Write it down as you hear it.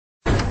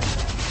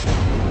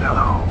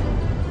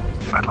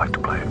I'd like to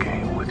play a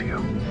game with you.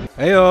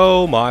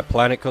 Heyo, my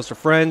Planet Coaster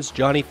friends,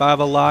 Johnny5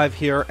 Alive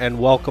here, and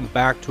welcome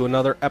back to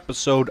another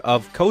episode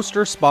of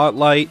Coaster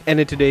Spotlight. And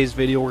in today's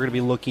video, we're going to be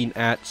looking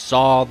at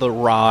Saw the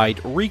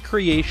Ride,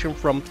 recreation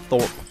from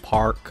Thorpe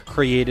Park,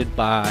 created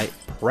by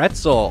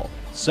PretzL.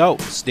 So,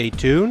 stay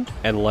tuned,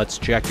 and let's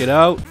check it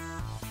out.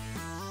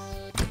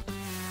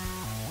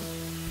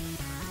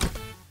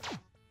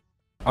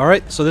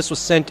 Alright, so this was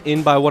sent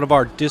in by one of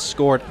our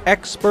Discord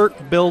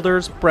expert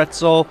builders,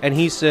 PretzL, and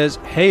he says,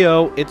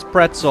 "Heyo, it's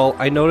PretzL.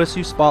 I noticed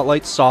you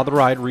spotlight Saw the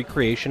Ride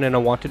recreation and I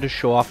wanted to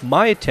show off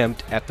my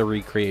attempt at the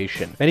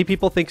recreation. Many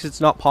people think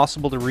it's not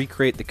possible to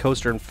recreate the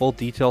coaster in full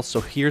detail, so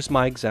here's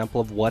my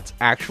example of what's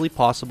actually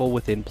possible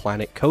within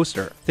Planet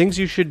Coaster. Things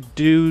you should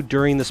do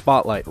during the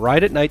spotlight.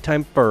 Ride at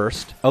nighttime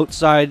first.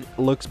 Outside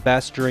looks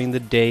best during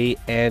the day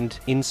and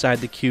inside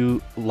the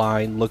queue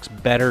line looks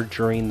better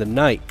during the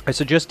night. I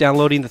suggest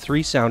downloading the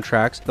 3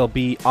 soundtracks. They'll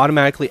be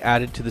automatically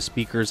added to the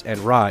speakers and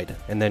ride."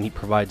 And then he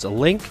provides a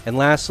link. And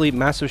lastly,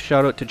 massive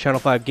shout out to Channel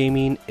 5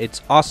 Gaming.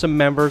 It's awesome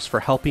members for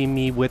helping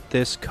me with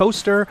this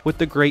coaster with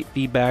the great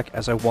feedback,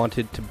 as I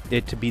wanted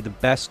it to be the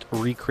best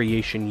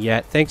recreation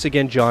yet. Thanks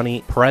again,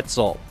 Johnny,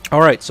 PretzL.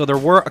 Alright, so there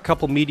were a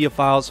couple media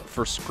files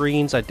for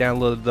screens. I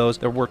downloaded those.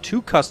 There were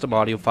 2 custom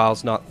audio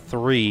files, not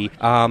 3.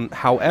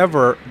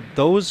 However,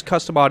 those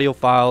custom audio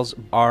files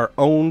are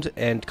owned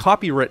and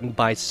copywritten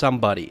by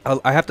somebody.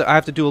 I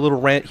have to do a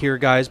little rant here,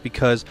 guys,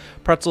 because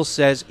PretzL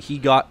says he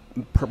got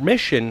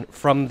permission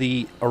from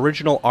the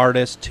original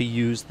artist to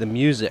use the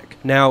music.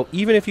 Now,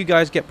 even if you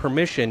guys get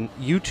permission,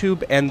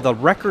 YouTube and the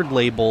record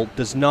label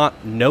does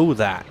not know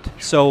that.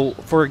 So,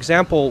 for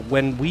example,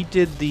 when we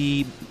did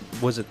the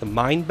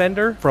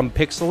Mindbender from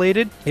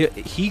Pixelated?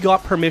 He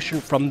got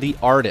permission from the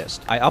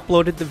artist. I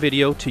uploaded the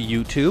video to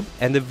YouTube,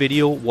 and the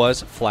video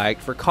was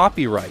flagged for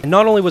copyright. And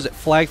not only was it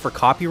flagged for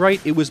copyright,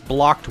 it was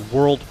blocked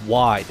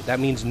worldwide. That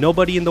means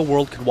nobody in the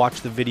world could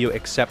watch the video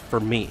except for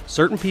me.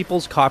 Certain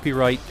people's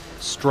copyright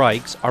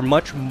strikes are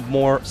much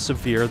more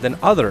severe than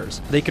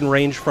others. They can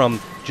range from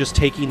just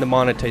taking the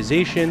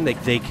monetization,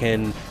 they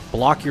can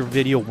block your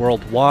video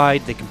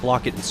worldwide, they can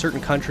block it in certain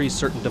countries,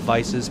 certain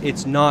devices.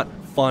 It's not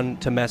fun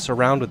to mess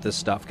around with this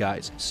stuff,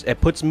 guys.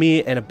 It puts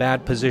me in a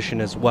bad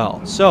position as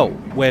well. So,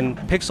 when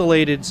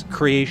Pixelated's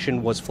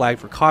creation was flagged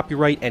for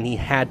copyright and he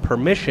had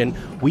permission,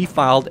 we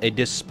filed a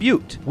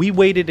dispute. We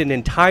waited an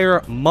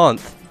entire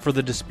month for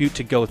the dispute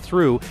to go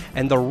through,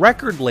 and the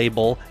record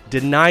label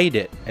denied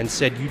it and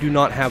said, "You do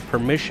not have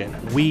permission."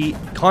 We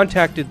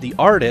contacted the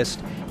artist,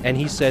 and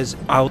he says,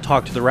 "I'll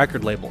talk to the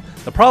record label."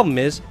 The problem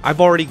is, I've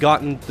already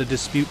gotten the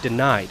dispute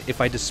denied.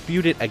 If I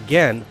dispute it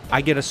again, I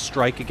get a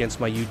strike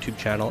against my YouTube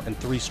channel, and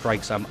 3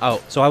 strikes, I'm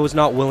out. So I was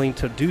not willing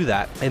to do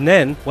that. And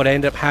then, what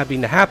ended up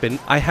having to happen,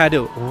 I had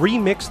to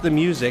remix the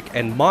music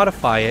and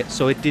modify it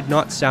so it did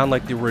not sound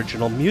like the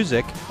original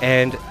music,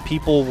 and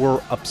people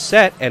were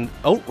upset and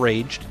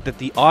outraged that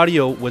the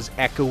audio was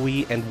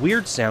echoey and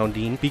weird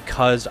sounding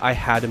because I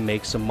had to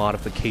make some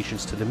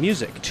modifications to the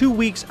music. 2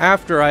 weeks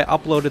after I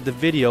uploaded the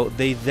video,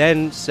 they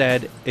then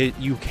said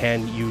you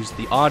can use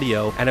the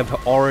audio, and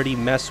I've already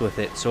messed with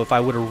it. So if I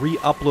would have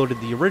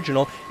re-uploaded the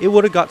original, it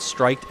would have got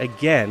striked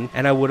again,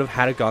 and I would have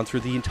had it gone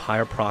through the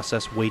entire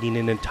process, waiting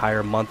an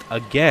entire month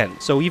again.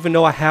 So even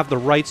though I have the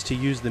rights to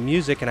use the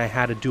music, and I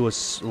had to do a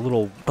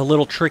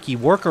little tricky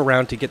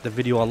workaround to get the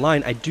video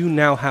online, I do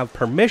now have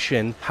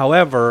permission.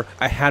 However,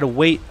 I had to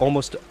wait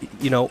almost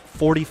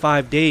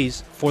 45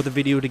 days for the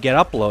video to get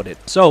uploaded.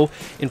 So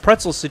in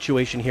PretzL's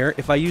situation here,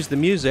 if I use the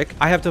music,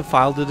 I have to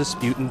file the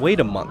dispute and wait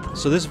a month.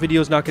 So this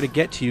video is not going to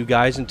get to you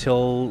guys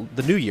until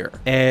the new year,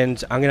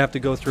 and I'm gonna have to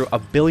go through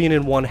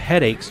 1,000,001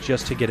 headaches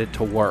just to get it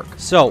to work.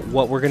 So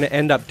what we're gonna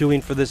end up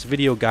doing for this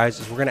video, guys,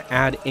 is we're gonna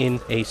add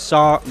in a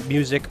Saw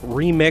music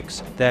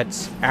remix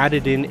that's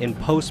added in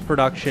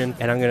post-production,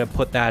 and I'm gonna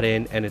put that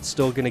in, and it's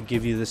still gonna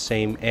give you the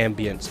same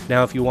ambience.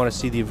 Now, if you want to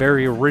see the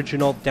very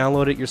original,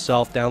 download it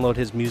yourself, download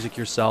his music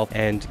yourself,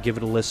 and give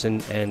it a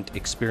listen and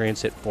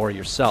experience it for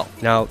yourself.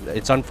 Now,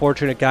 it's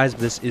unfortunate, guys,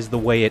 this is the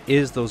way it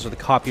is. Those are the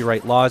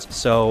copyright laws,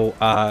 so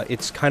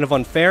it's kind of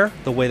unfair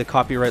the way the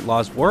copyright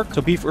laws work.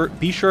 So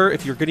be sure,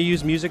 if you're going to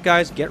use music,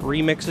 guys, get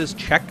remixes,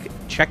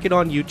 check it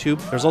on YouTube.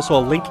 There's also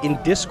a link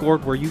in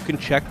Discord where you can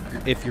check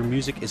if your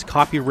music is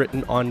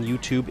copywritten on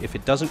YouTube. If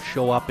it doesn't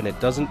show up and it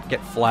doesn't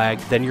get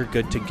flagged, then you're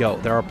good to go.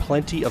 There are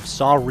plenty of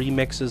Saw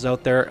remixes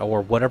out there,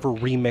 or whatever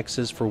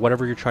remixes for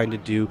whatever you're trying to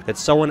do, that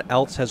someone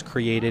else has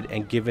created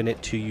and given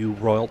it to you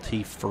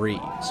royalty free.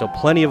 So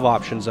plenty of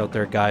options out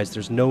there, guys.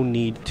 There's no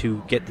need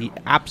to get the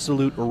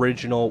absolute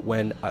original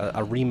when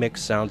a remix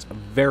sounds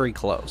very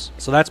close.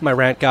 So that's my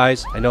rant,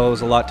 guys. I know it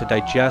was a lot to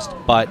digest,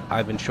 but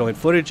I've been showing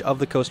footage of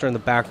the coaster in the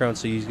background,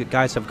 so you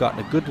guys have gotten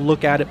a good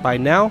look at it by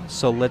now.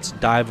 So let's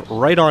dive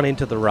right on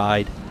into the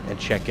ride and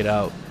check it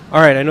out.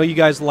 Alright, I know you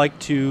guys like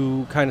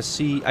to kind of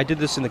see, I did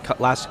this in the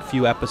last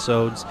few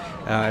episodes,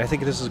 and I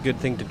think this is a good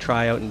thing to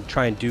try out and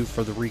try and do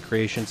for the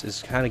recreations,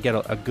 is kind of get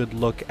a good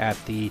look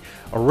at the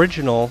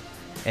original.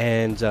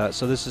 And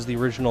so this is the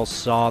original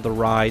Saw the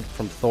Ride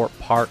from Thorpe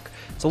Park.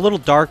 It's a little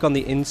dark on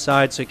the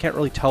inside, so you can't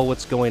really tell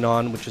what's going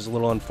on, which is a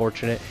little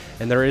unfortunate.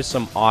 And there is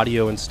some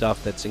audio and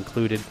stuff that's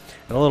included.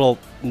 And a little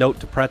note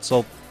to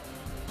PretzL,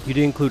 you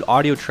do include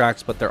audio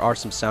tracks, but there are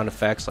some sound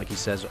effects, like he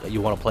says,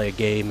 you want to play a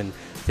game and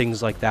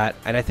things like that.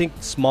 And I think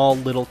small,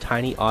 little,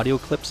 tiny audio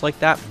clips like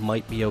that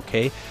might be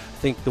okay.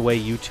 I think the way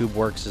YouTube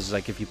works is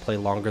like if you play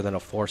longer than a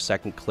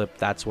 4-second clip,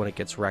 that's when it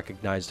gets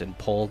recognized and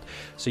pulled.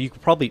 So you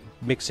could probably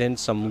mix in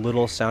some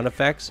little sound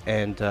effects,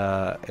 and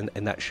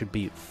that should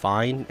be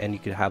fine. And you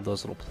could have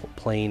those little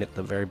playing at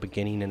the very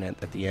beginning and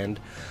at the end.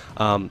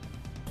 But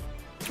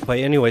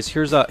anyways,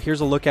 here's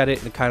a look at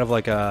it in kind of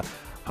like a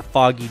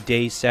foggy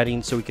day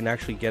setting, so we can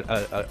actually get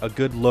a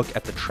good look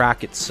at the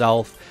track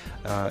itself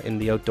in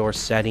the outdoor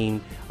setting.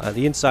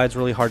 The inside's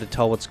really hard to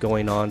tell what's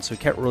going on, so we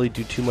can't really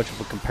do too much of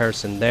a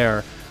comparison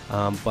there.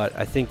 But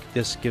I think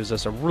this gives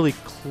us a really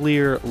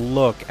clear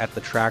look at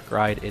the track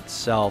ride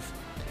itself.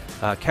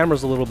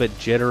 Camera's a little bit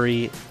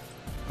jittery.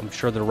 I'm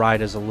sure the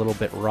ride is a little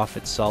bit rough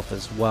itself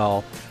as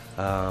well.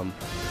 But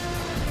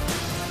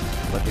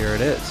here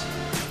it is.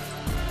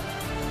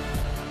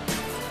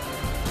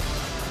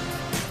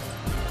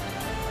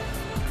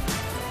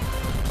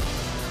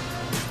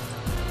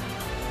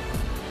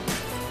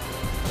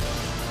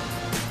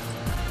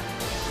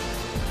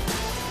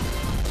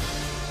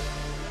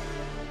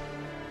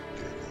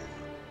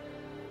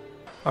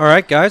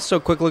 Alright guys, so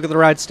quick look at the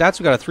ride stats.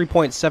 We got a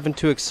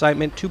 3.72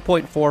 excitement,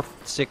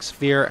 2.46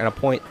 fear, and a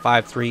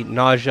 0.53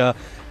 nausea,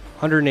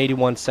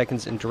 181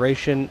 seconds in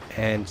duration,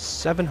 and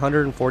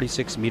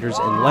 746 meters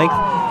in length.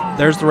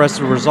 There's the rest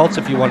of the results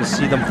if you want to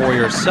see them for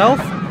yourself.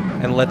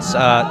 And let's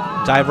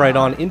dive right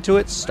on into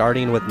it,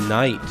 starting with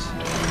night.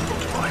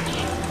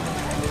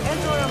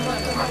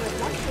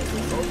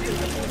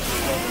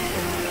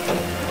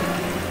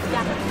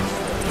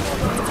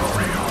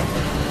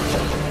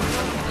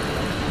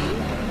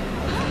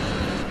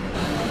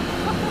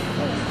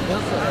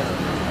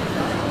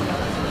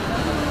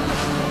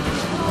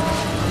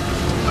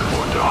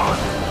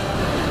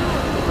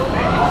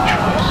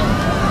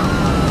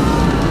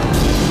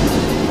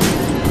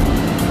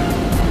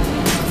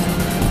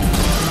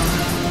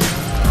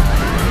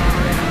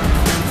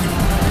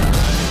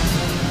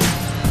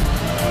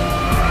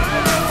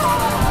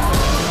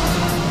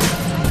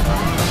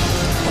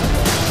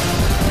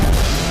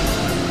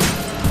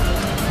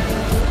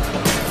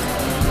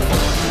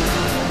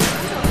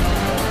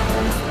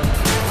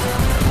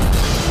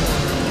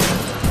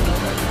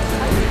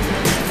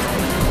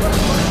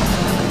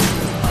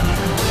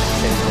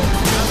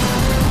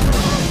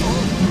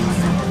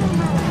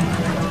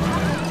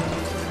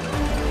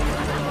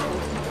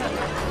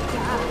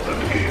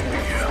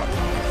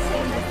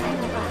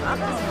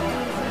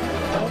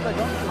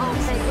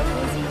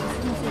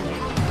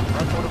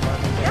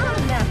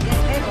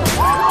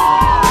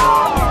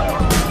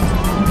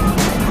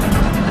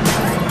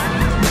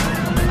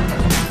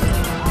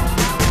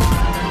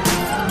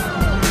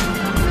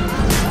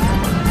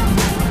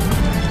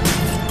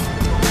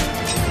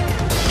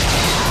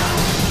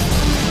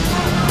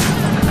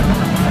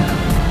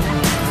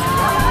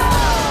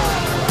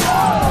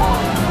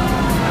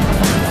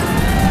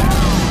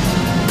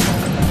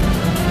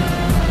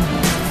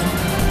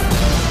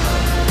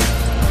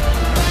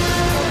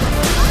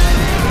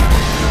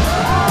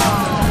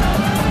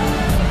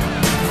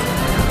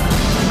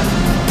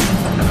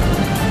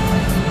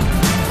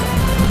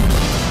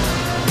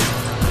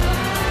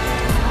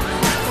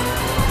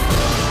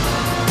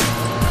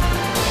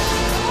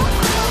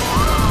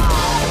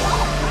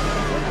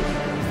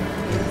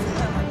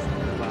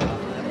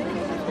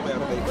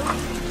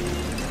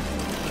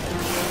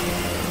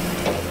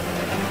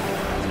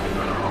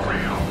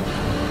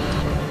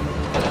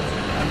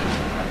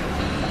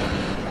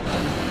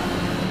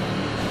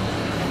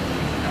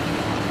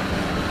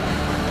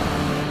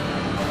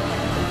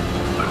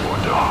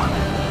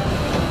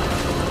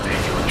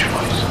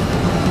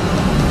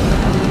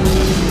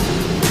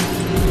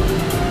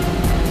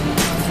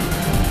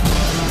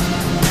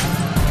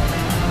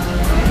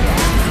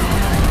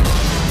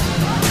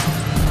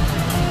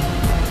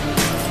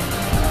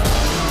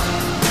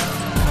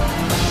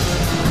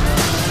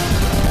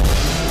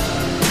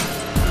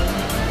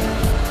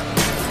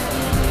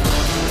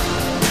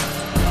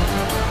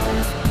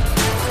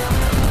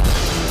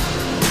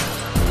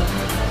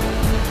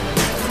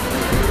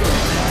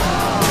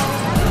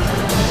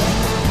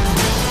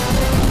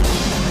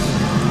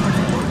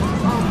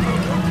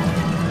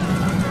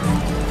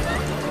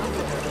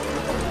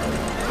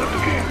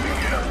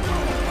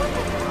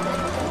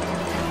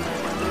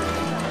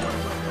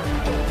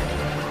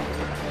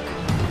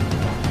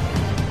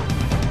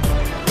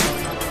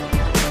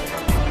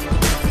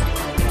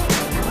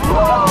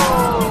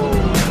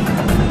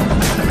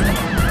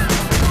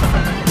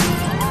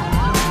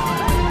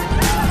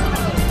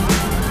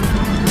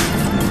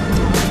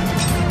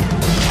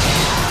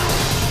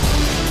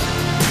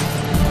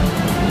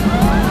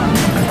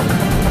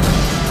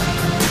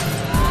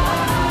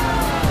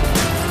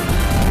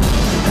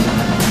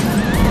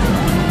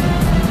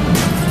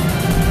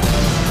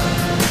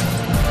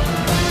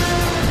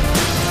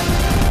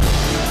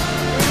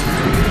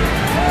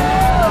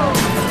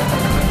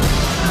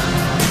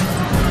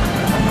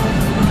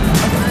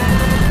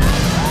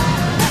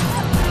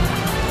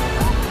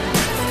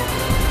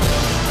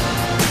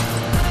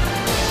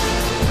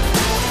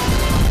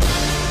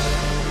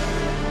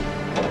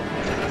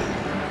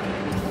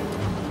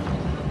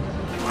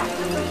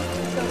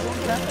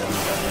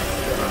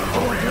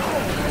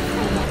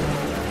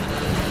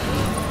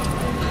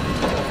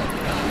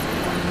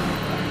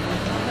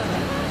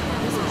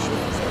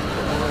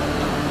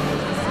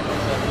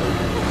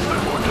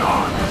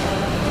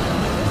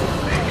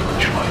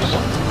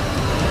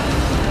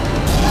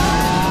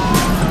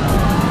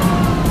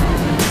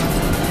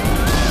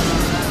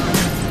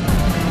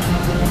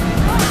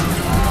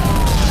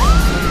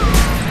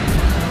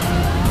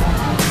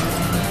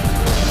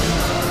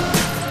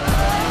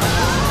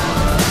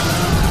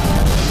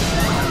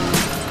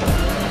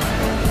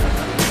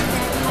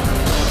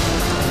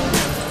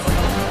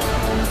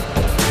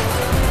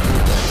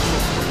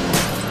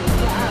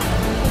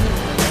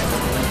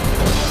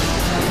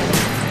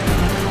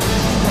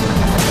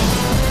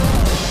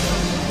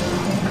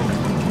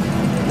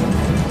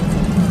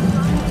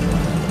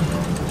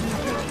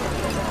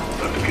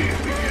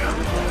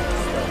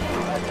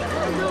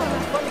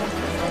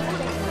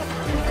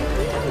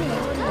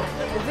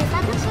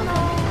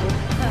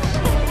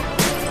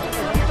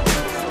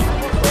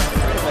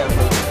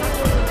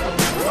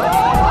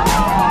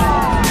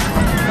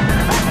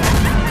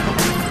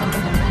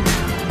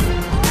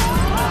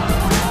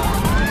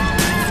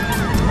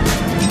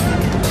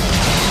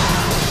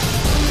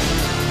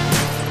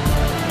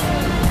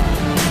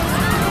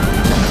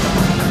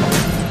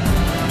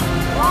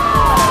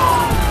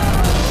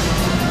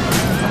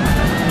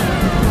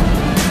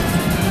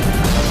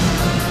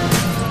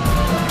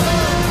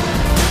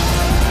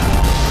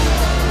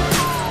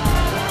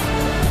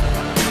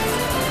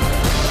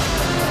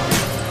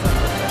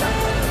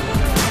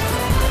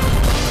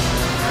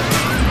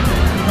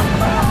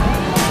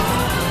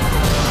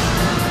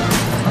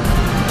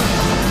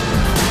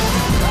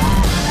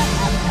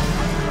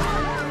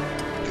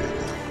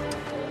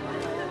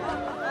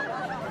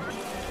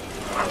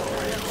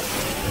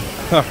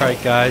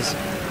 Alright guys,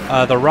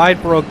 the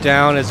ride broke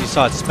down. As you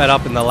saw, it sped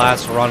up in the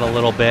last run a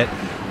little bit.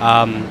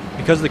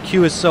 Because the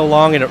queue is so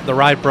long and the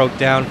ride broke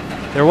down,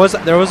 there was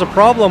a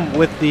problem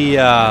with the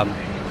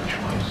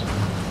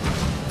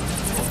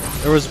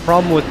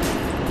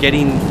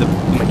getting the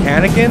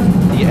mechanic in.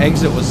 The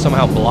exit was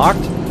somehow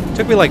blocked. It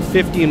took me like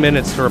 15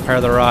 minutes to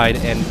repair the ride,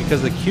 and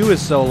because the queue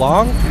is so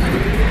long,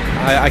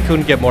 I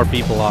couldn't get more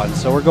people on.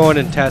 So we're going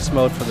in test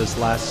mode for this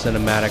last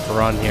cinematic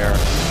run here.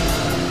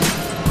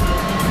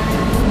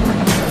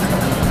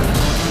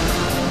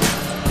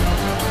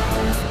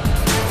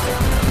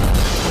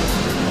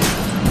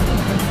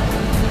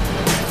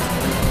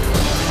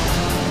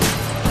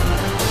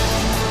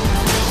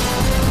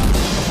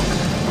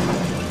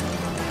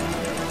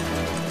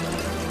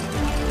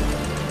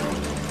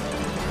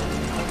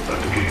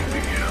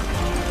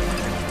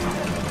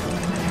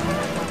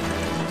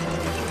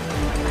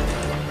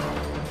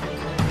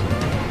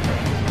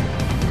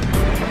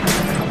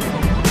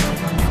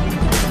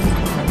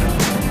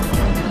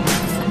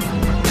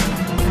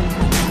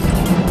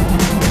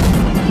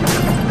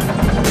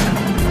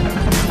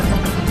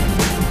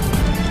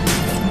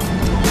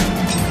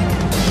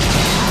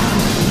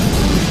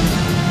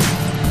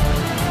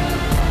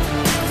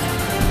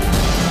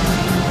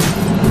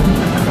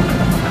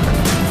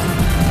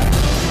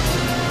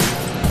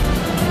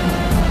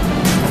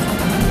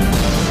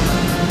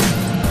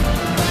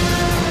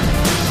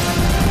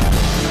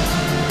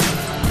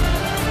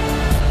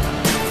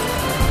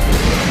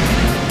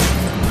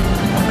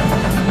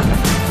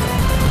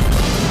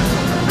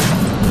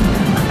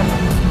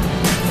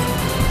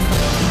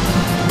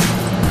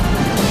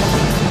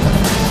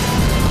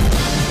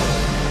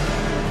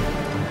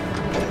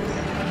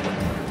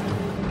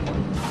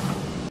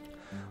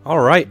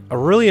 Alright, a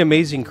really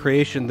amazing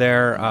creation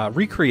there,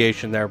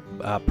 recreation there,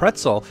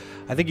 PretzL.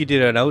 I think you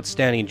did an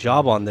outstanding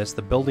job on this.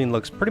 The building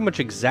looks pretty much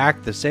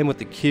exact, the same with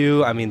the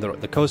queue. I mean,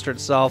 the coaster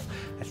itself,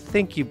 I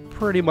think you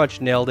pretty much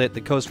nailed it.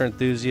 The coaster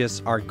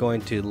enthusiasts are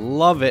going to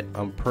love it.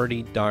 I'm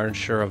pretty darn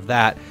sure of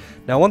that.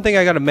 Now, one thing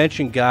I got to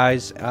mention,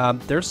 guys,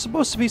 there's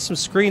supposed to be some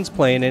screens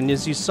playing, and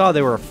as you saw,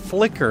 they were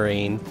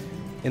flickering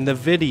in the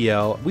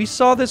video. We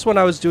saw this when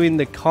I was doing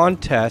the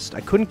contest.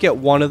 I couldn't get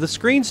one of the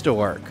screens to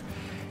work.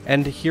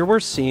 And here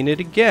we're seeing it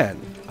again.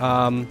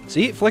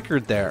 See, it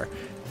flickered there.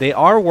 They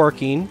are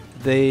working.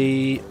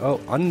 Oh,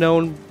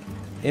 unknown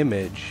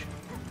image.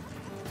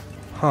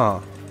 Huh.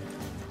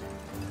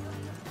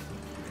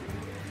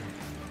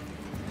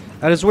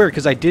 That is weird,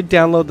 because I did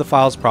download the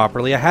files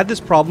properly. I had this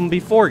problem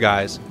before,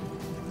 guys.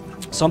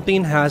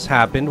 Something has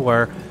happened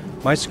where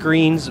my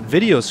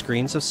video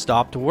screens have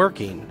stopped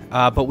working.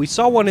 But we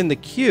saw one in the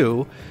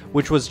queue,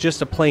 which was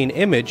just a plain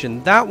image,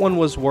 and that one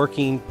was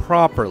working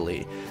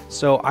properly.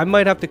 So I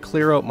might have to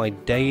clear out my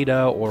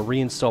data or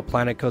reinstall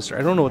Planet Coaster.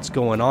 I don't know what's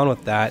going on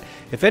with that.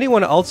 If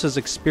anyone else has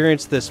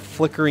experienced this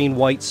flickering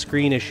white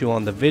screen issue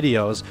on the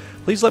videos,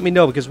 please let me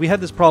know, because we had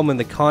this problem in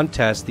the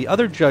contest. The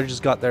other judges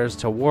got theirs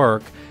to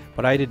work,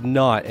 but I did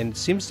not, and it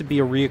seems to be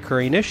a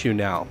reoccurring issue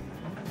now.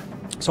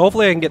 So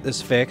hopefully I can get this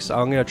fixed.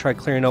 I'm going to try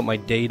clearing out my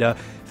data.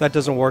 If that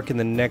doesn't work, and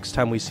the next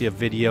time we see a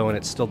video and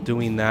it's still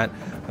doing that,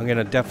 I'm going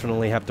to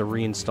definitely have to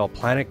reinstall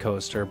Planet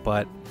Coaster.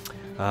 But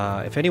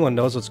if anyone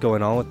knows what's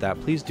going on with that,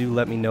 please do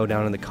let me know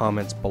down in the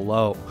comments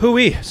below.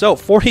 Hooey! So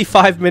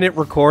 45-minute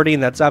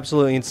recording. That's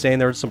absolutely insane.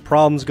 There were some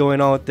problems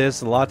going on with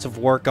this. Lots of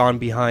work on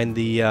behind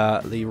the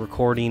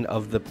recording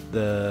of the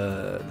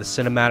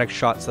cinematic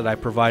shots that I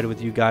provided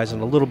with you guys,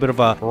 and a little bit of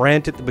a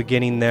rant at the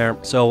beginning there.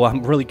 So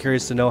I'm really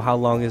curious to know how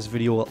long this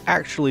video will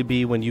actually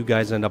be when you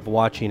guys end up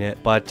watching it.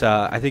 But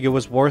I think it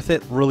was worth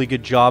it. Really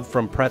good job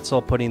from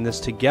PretzL putting this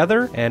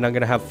together, and I'm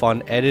gonna have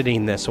fun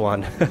editing this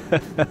one.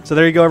 So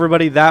there you go,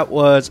 everybody. That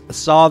was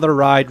Saw the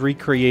Ride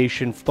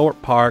recreation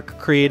Thorpe Park,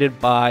 created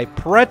by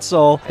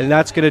PretzL, and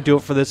that's going to do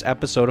it for this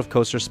episode of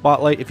Coaster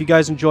Spotlight. If you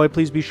guys enjoyed,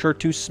 please be sure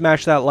to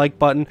smash that like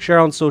button, share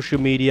on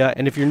social media,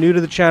 and if you're new to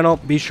the channel,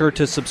 be sure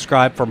to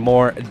subscribe for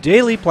more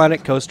daily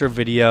Planet Coaster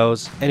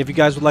videos. And if you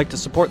guys would like to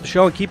support the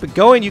show and keep it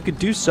going, you could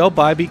do so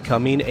by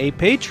becoming a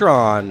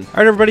patron.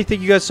 Alright, everybody, thank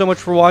you guys so much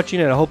for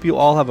watching, and I hope you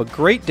all have a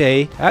great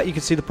day. You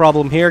can see the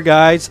problem here,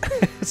 guys.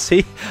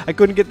 See, I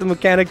couldn't get the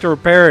mechanic to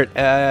repair it.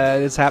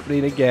 It's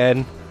happening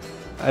again.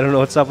 I don't know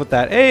what's up with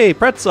that. Hey,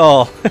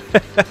 PretzL!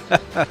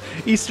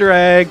 Easter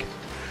egg!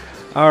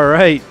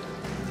 Alright.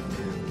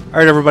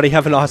 Alright, everybody,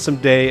 have an awesome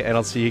day, and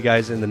I'll see you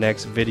guys in the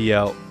next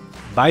video.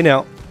 Bye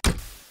now.